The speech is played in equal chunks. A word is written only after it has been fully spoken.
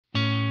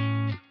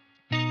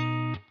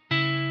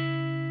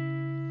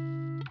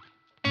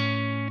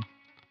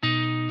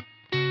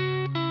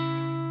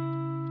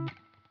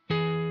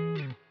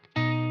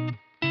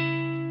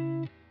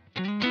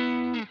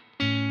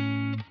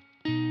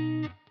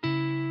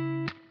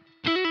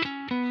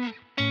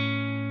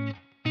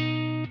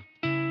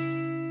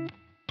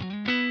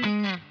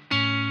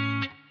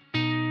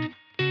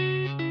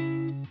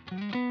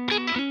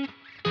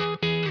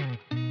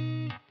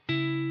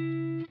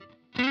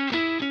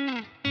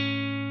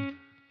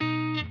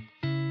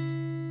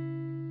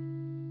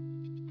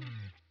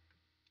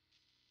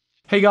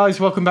Hey guys,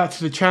 welcome back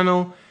to the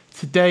channel.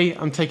 Today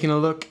I'm taking a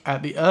look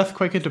at the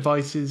EarthQuaker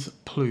Devices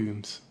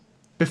Plumes.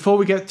 Before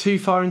we get too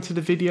far into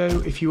the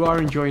video, if you are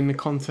enjoying the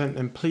content,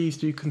 then please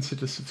do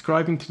consider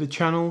subscribing to the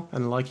channel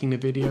and liking the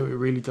video. It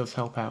really does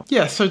help out.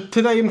 Yeah, so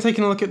today I'm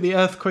taking a look at the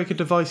EarthQuaker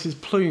Devices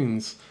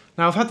Plumes.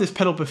 Now I've had this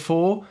pedal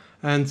before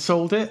and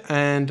sold it,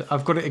 and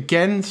I've got it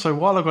again. So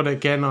while I got it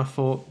again, I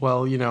thought,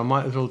 well, you know, I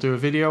might as well do a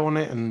video on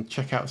it and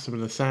check out some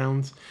of the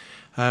sounds.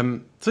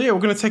 So yeah, we're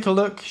going to take a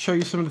look, show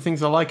you some of the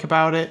things I like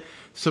about it,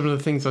 some of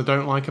the things I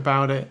don't like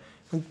about it,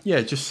 and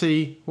yeah, just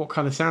see what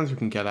kind of sounds we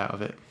can get out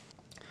of it.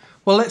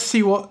 Well, let's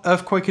see what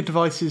EarthQuaker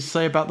Devices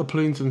say about the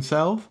Plumes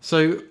themselves.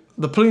 So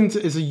the Plumes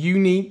is a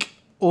unique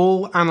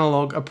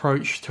all-analog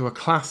approach to a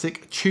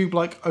classic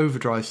tube-like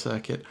overdrive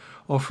circuit,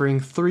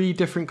 offering 3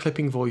 different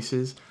clipping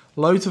voices,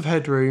 loads of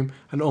headroom,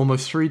 and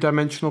almost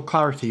 3-dimensional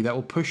clarity that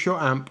will push your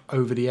amp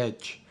over the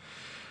edge.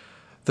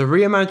 The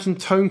reimagined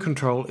tone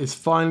control is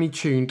finely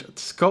tuned to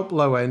sculpt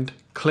low end,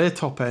 clear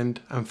top end,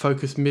 and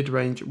focus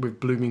mid-range with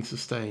blooming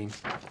sustain.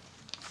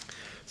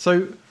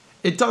 So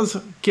it does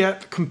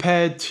get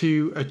compared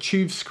to a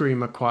tube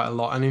screamer quite a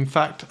lot, and in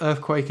fact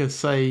EarthQuaker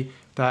say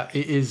that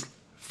it is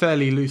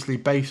fairly loosely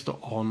based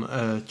on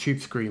a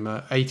tube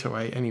screamer,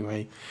 808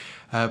 anyway,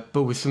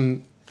 but with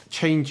some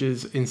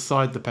changes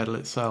inside the pedal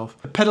itself.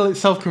 The pedal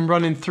itself can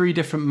run in 3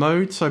 different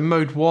modes. So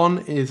mode 1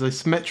 is a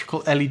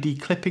symmetrical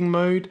LED clipping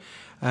mode,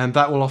 and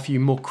that will offer you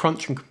more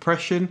crunch and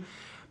compression.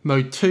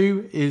 Mode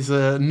 2 is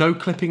a no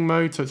clipping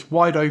mode, so it's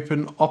wide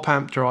open op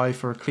amp drive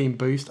for a clean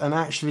boost, and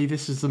actually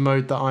this is the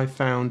mode that I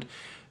found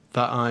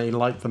that I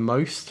like the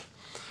most.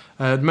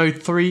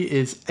 Mode 3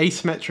 is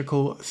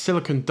asymmetrical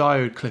silicon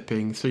diode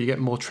clipping, so you get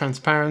more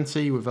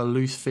transparency with a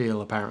loose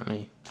feel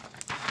apparently.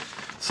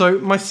 So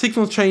my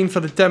signal chain for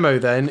the demo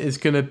then is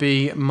going to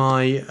be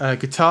my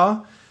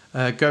guitar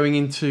going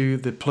into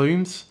the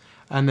Plumes.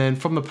 And then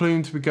from the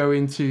Plumes we go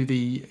into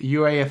the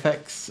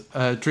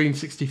UAFX Dream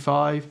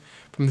 65.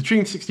 From the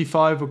Dream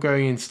 65 we're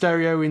going in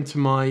stereo into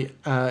my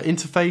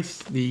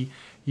interface, the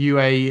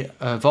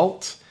UA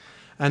Volt.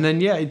 And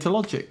then yeah, into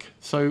Logic.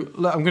 So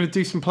look, I'm going to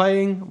do some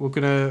playing. We're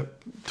going to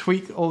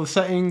tweak all the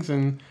settings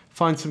and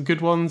find some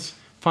good ones,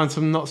 find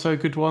some not so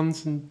good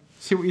ones, and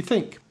see what you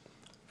think.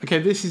 Okay,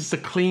 this is the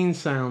clean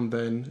sound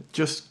then,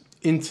 just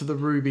into the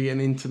Ruby and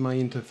into my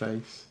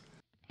interface.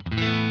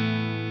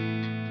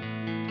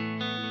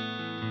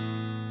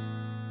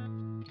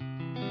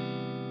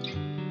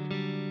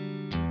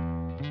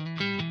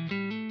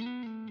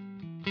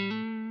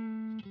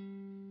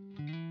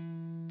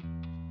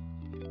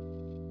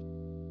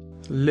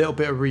 A little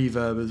bit of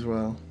reverb as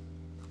well.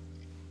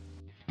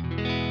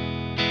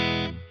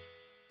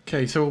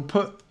 Okay, so we'll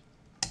put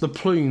the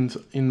Plumes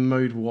in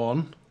mode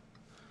 1.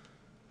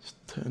 Just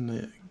turn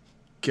the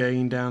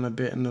gain down a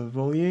bit and the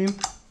volume.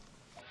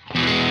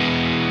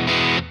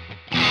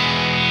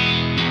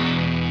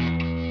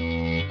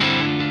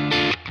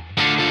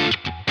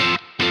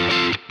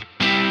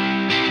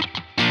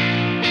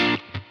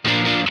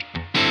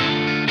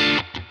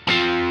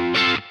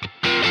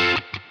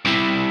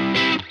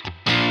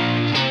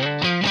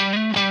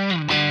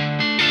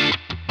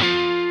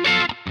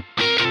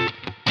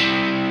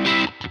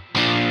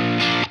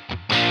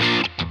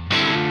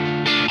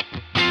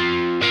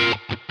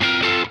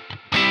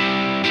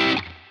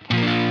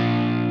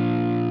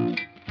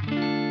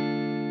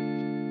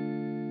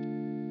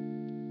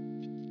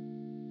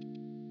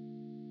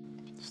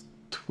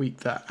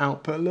 Tweak that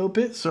output a little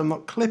bit so I'm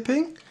not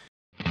clipping.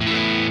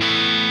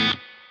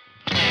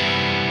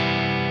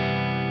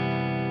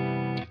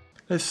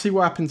 Let's see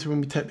what happens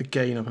when we take the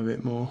gain up a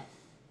bit more.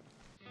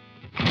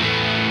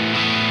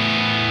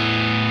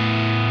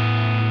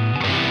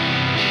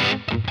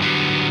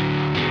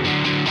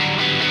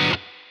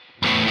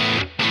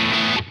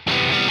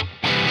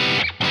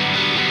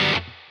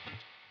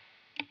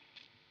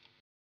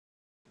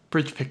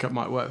 Bridge pickup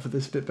might work for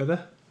this a bit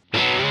better.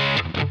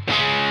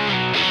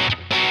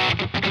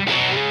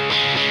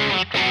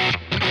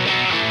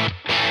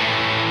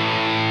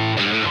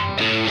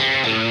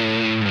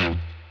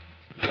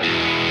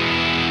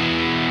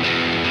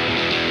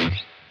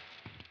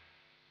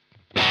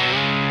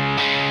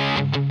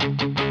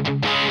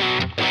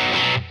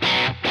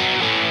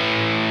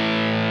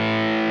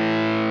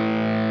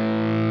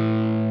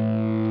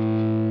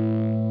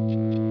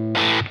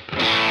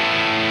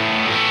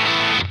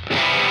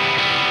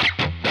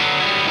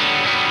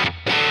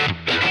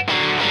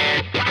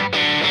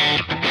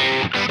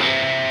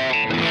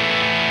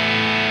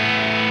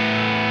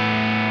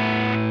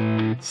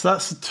 So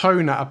that's the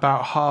tone at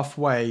about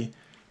halfway,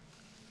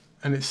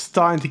 and it's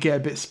starting to get a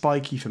bit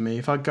spiky for me.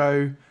 If I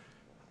go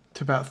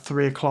to about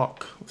 3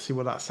 o'clock, let's see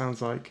what that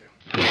sounds like.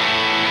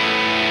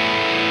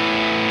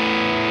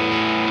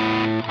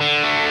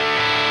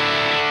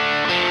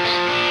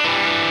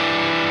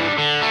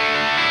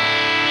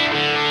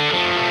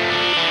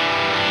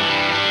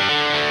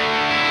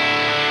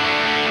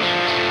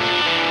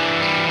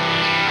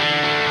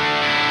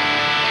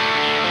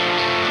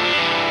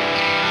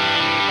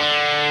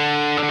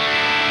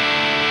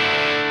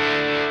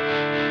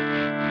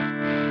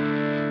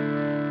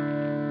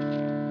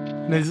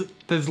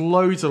 There's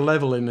loads of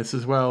level in this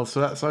as well,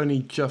 so that's only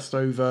just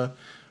over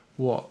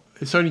what?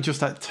 It's only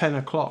just at 10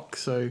 o'clock,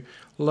 so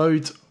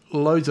loads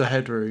of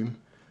headroom.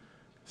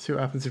 See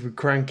what happens if we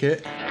crank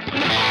it.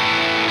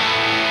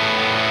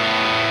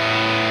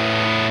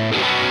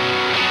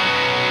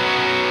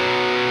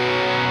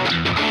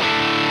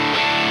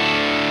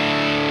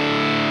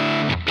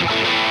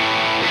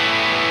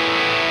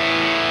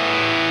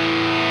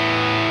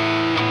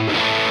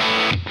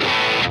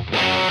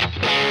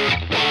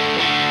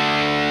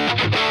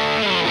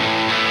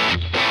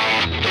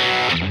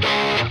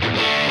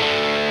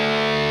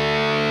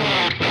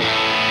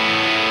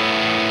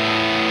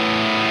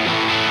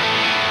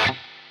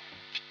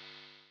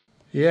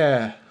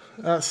 Yeah,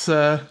 that's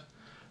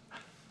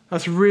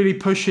really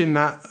pushing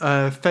that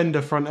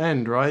Fender front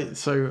end, right?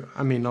 So,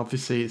 I mean,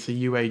 obviously it's a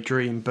UA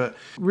Dream, but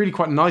really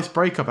quite nice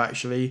breakup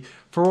actually.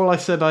 For all I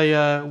said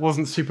I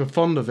wasn't super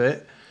fond of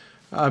it,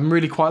 I'm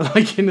really quite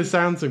liking the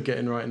sounds I'm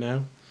getting right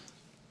now.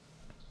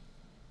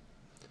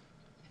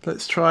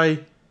 Let's try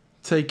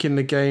taking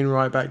the gain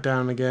right back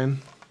down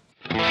again.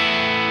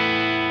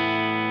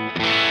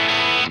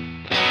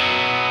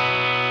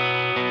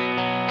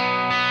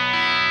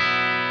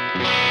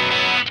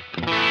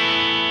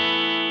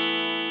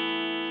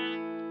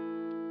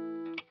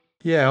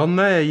 Yeah, on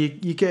there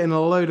you're getting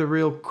a load of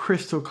real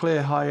crystal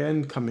clear high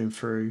end coming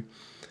through,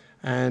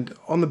 and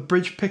on the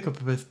bridge pickup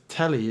of a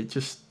telly, it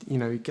just, you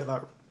know, you get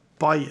that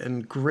bite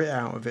and grit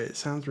out of it. It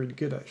sounds really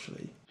good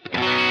actually.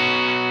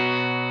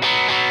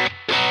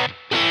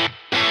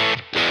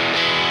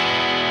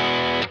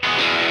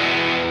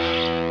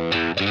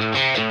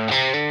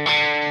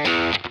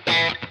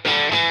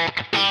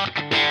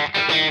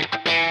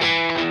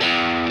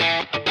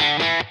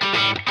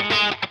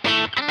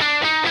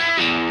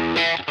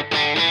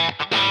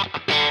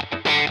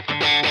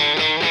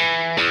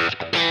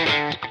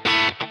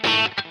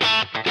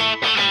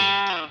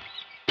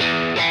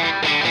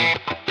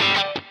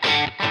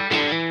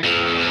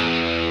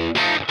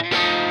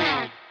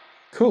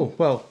 Cool,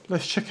 well,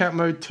 let's check out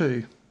mode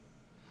 2.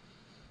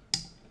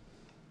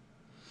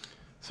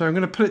 So I'm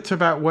going to put it to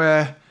about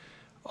where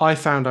I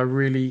found I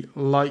really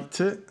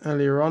liked it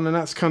earlier on, and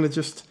that's kind of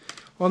just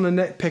on the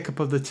neck pickup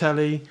of the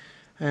telly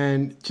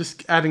and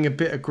just adding a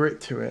bit of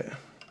grit to it.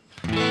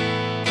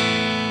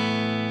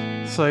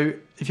 So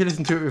if you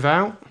listen to it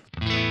without,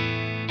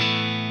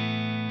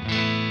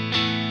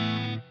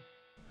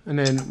 and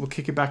then we'll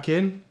kick it back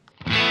in.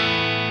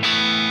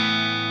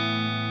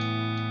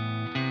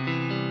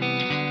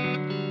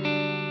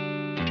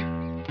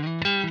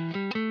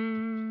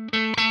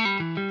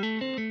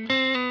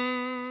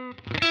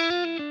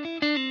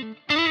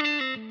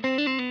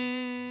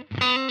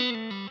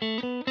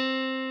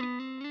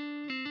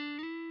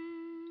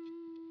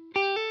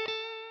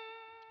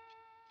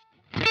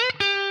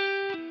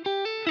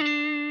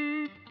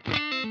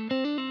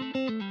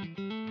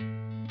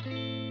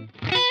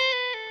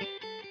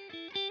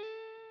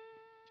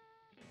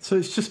 So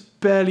it's just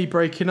barely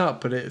breaking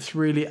up, but it's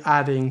really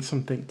adding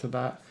something to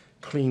that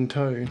clean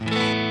tone.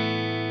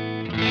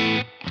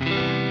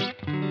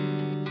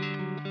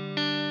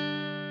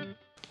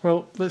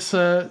 Well, let's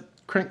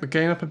crank the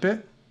gain up a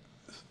bit.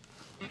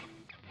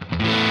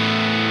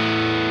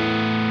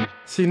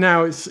 See,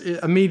 now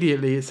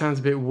immediately it sounds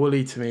a bit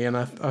woolly to me, and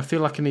I feel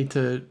like I need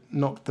to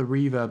knock the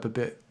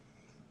reverb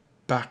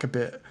back a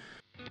bit.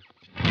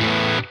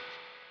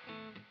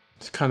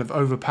 It's kind of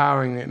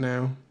overpowering it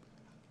now.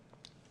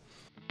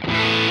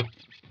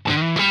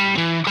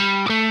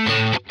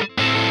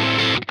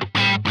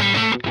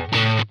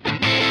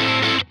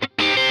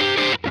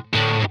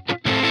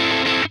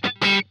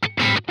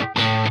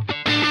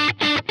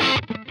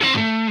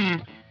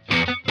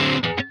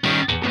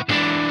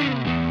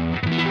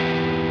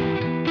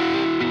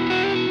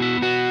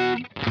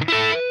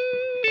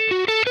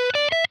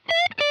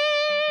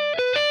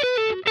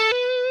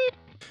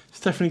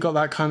 Definitely got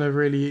that kind of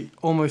really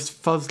almost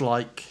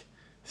fuzz-like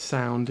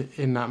sound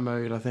in that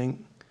mode, I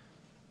think.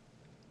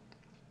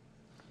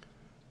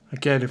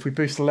 Again, if we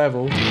boost the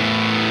level,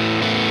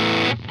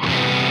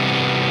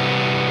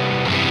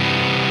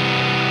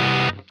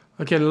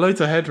 again, loads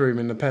of headroom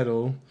in the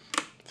pedal.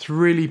 It's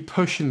really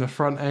pushing the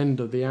front end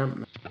of the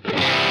amp.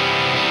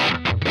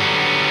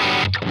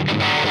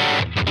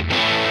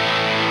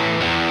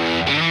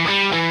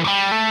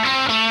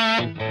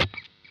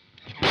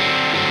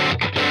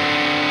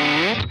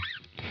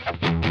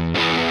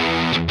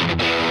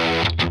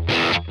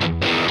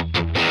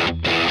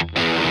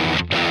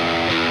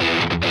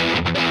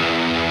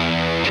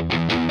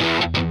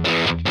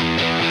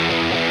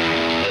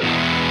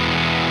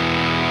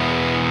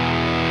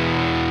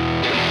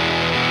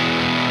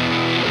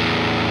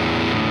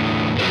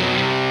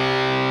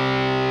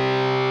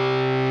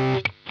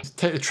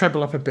 Take the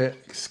treble up a bit,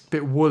 it's a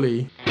bit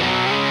woolly.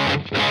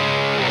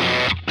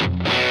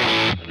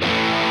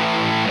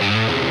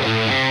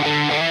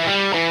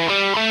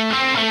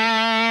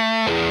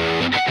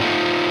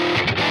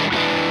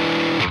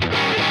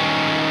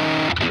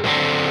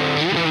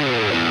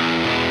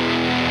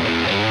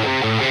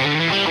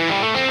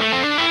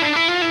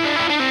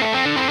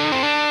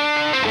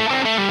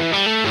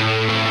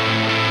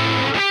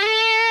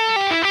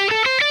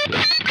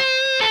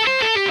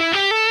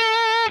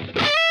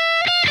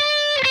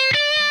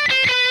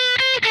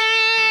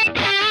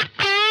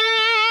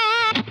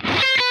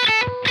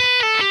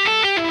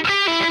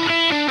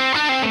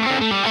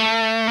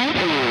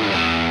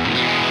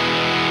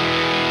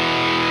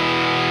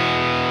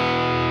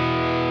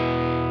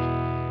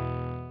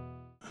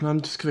 And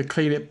I'm just going to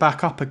clean it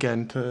back up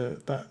again to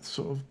that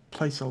sort of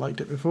place I liked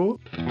it before.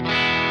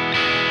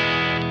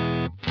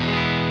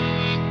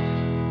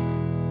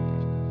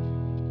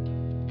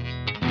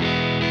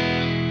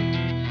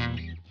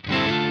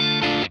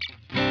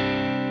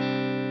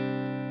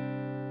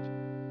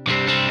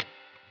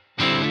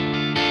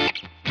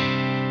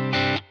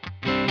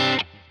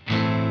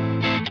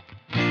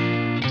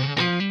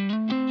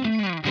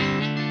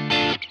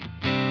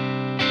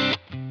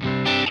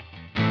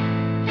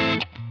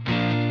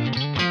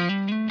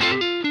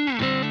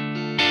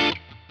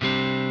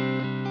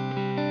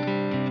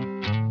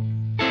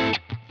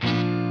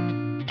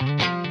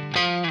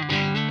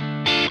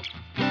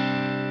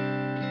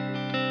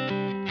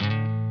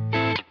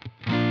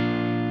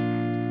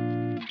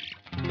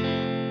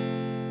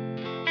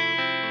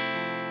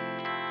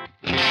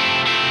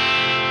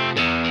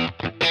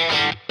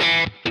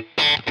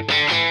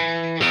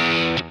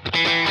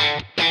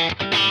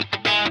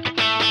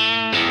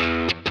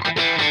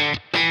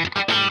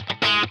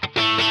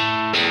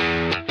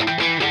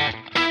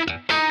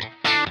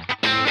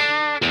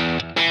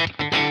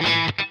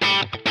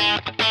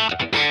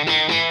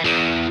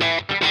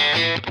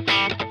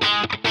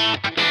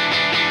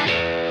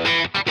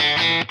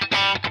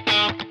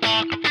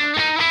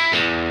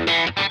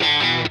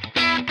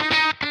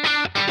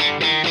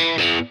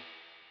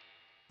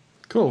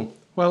 Cool.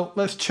 Well,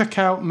 let's check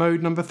out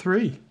mode number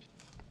 3.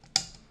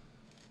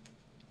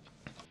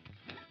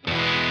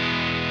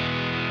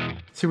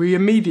 So we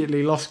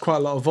immediately lost quite a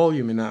lot of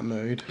volume in that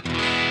mode.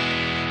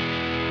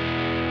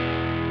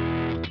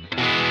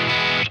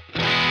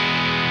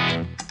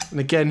 And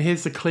again,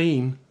 here's the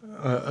clean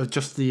of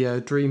just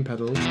the Dream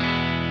pedals.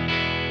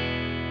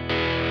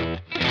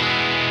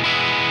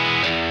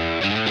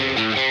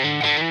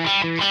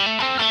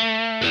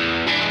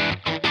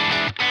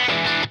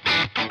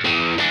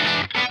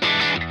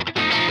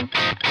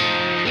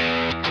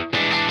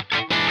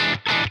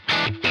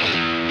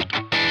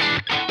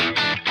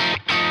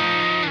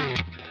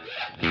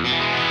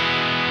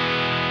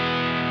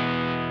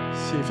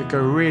 See if it go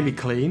really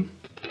clean.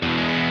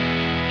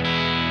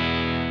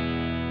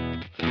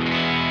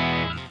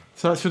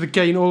 So that's with the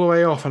gain all the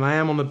way off, and I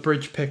am on the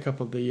bridge pickup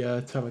of the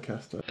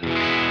Telecaster.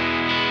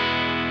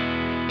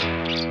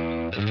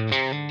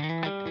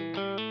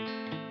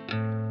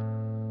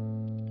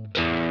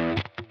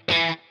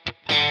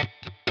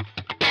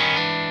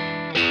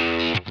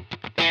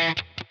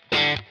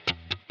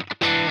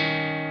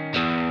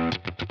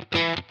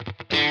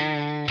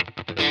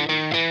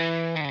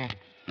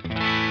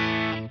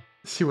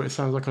 See what it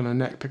sounds like on a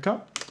neck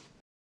pickup.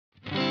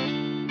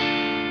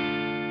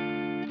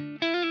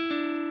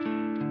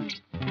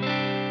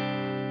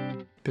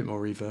 Bit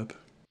more reverb.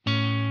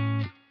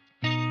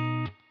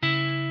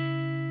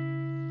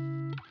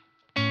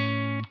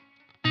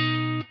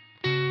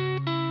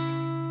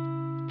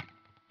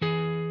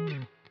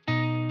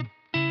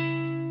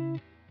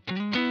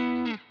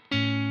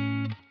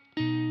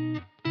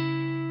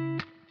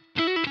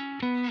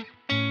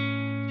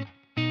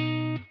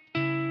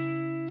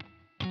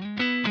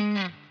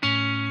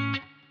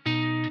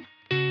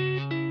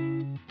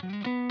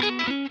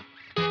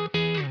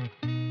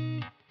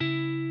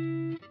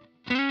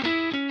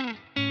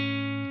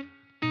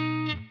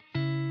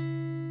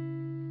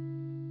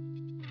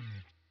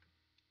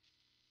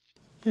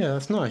 Yeah,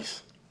 that's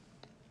nice.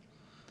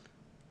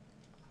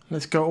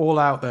 Let's go all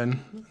out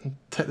then and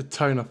take the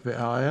tone up a bit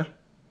higher.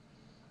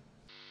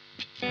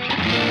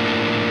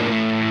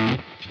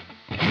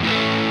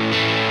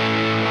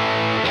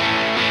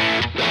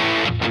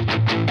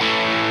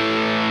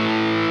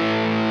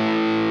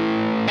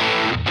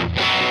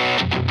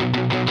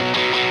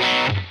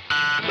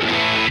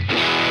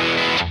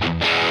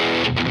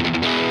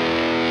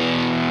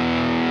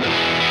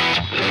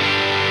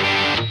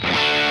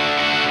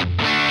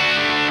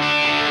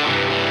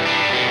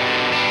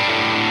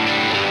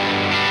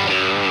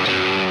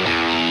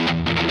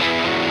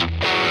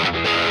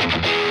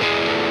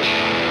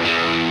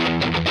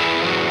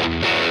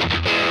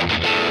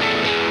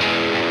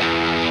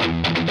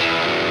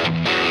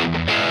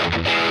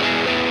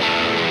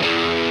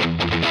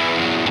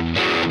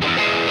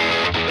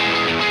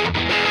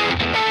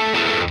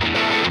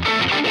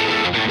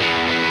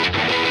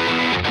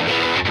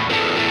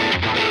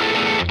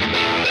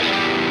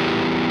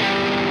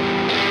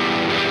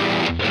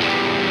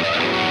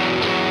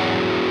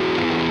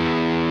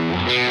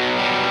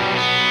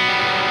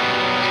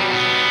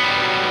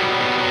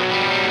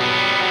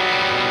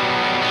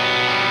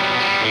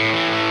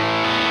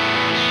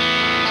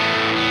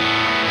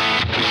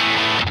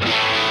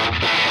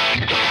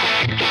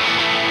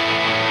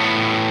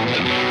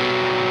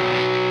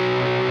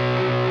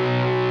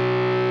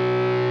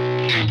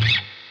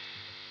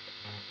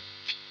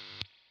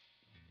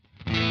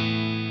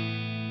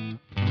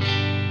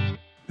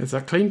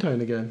 There's that clean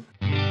tone again.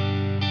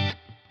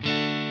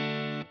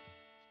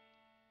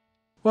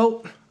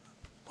 Well,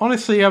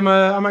 honestly, I'm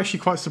actually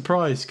quite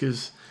surprised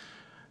because,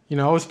 you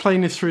know, I was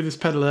playing this through this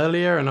pedal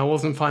earlier and I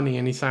wasn't finding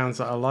any sounds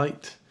that I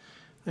liked.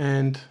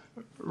 And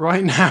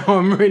right now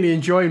I'm really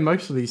enjoying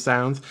most of these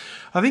sounds.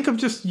 I think I'm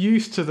just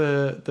used to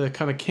the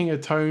kind of King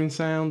of Tone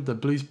sound, the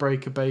blues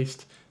breaker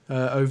based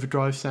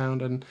overdrive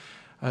sound, and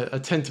I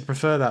tend to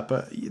prefer that.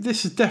 But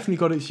this has definitely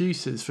got its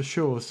uses for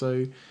sure.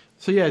 So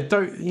yeah,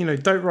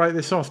 don't write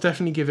this off.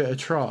 Definitely give it a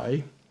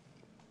try.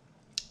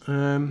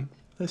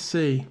 Let's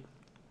see.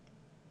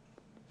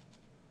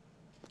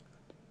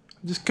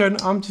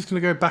 I'm just gonna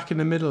go back in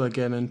the middle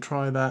again and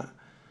try that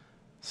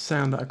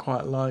sound that I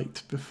quite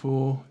liked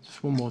before,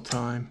 just one more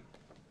time.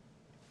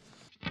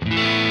 So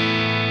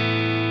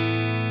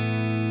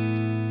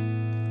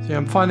yeah,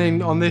 I'm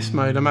finding on this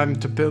mode I'm having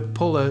to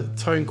pull the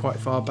tone quite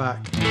far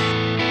back.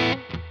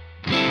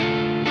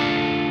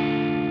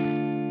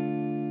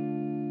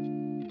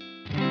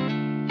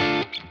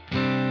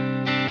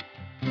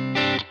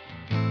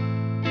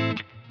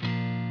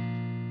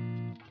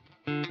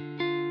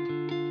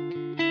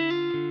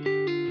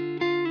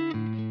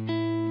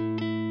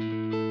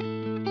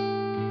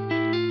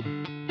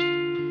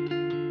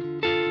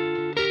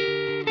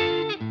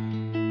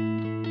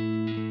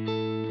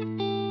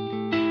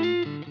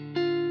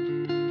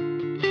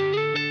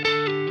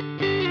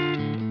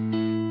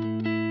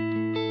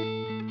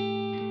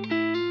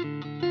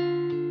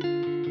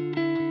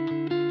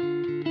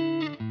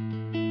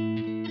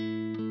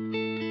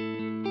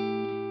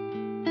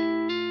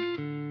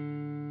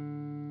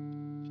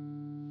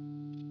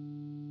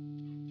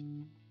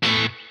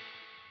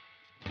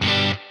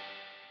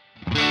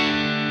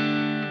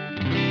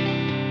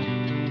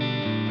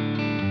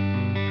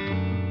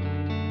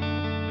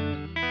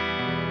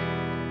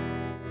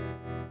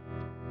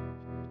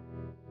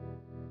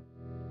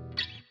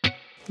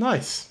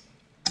 Nice.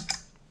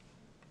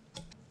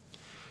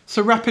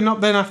 So wrapping up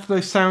then after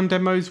those sound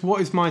demos,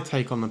 what is my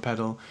take on the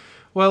pedal?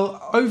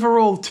 Well,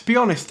 overall, to be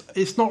honest,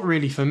 it's not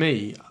really for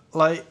me.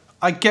 Like,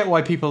 I get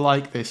why people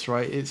like this,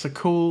 right? It's a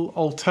cool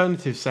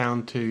alternative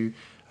sound to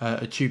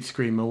a tube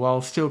screamer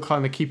while still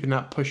kind of keeping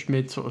that push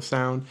mid sort of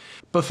sound.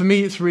 But for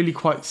me, it's really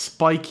quite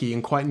spiky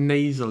and quite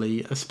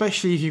nasally,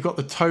 especially if you've got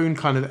the tone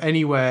kind of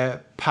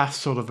anywhere past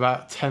sort of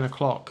about 10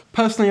 o'clock.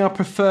 Personally, I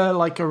prefer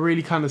like a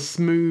really kind of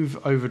smooth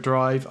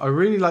overdrive. I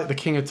really like the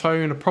King of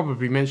Tone. I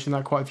probably mentioned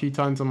that quite a few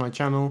times on my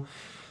channel.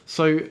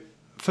 So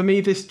for me,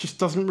 this just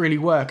doesn't really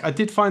work. I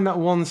did find that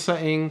one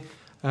setting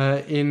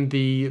in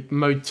the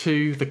mode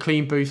 2, the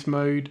clean boost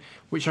mode,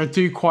 which I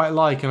do quite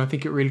like, and I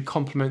think it really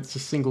complements the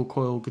single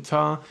coil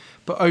guitar.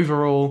 But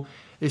overall,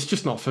 it's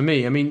just not for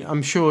me. I mean,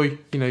 I'm sure, you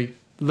know,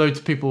 loads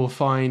of people will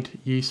find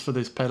use for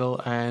this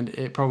pedal and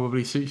it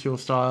probably suits your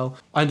style.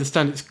 I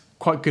understand it's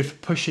quite good for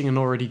pushing an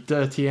already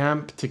dirty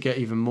amp to get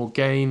even more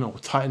gain or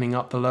tightening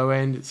up the low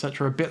end,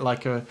 etc. A bit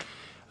like a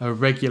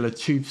regular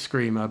tube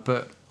screamer,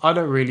 but I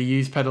don't really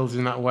use pedals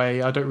in that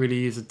way. I don't really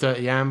use a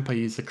dirty amp, I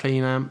use a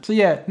clean amp. So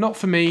yeah, not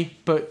for me,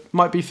 but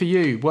might be for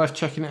you, worth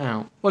checking it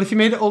out. Well, if you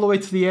made it all the way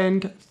to the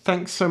end,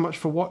 thanks so much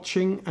for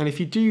watching. And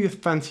if you do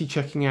fancy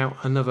checking out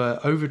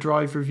another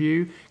overdrive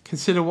review,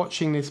 consider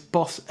watching this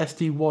Boss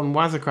SD1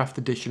 Wazercraft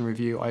Edition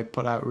review I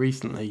put out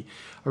recently.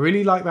 I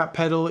really like that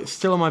pedal, it's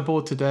still on my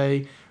board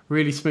today.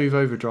 Really smooth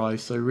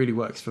overdrive, so it really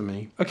works for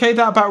me. Okay,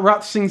 that about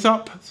wraps things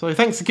up. So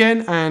thanks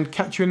again and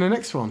catch you in the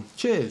next one.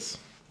 Cheers.